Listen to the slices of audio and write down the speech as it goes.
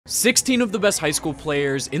16 of the best high school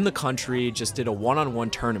players in the country just did a one-on-one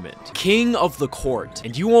tournament. King of the court,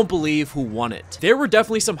 and you won't believe who won it. There were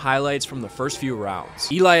definitely some highlights from the first few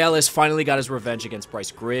rounds. Eli Ellis finally got his revenge against Bryce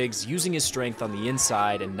Griggs, using his strength on the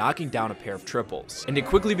inside and knocking down a pair of triples. And it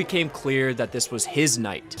quickly became clear that this was his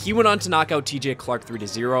night. He went on to knock out TJ Clark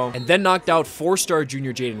 3-0, and then knocked out 4-star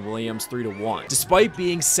junior Jaden Williams 3-1, despite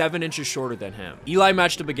being 7 inches shorter than him. Eli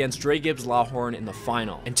matched up against Dre Gibbs Lawhorn in the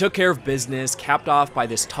final, and took care of business, capped off by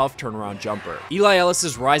this tough turnaround jumper. Eli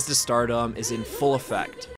Ellis's rise to stardom is in full effect.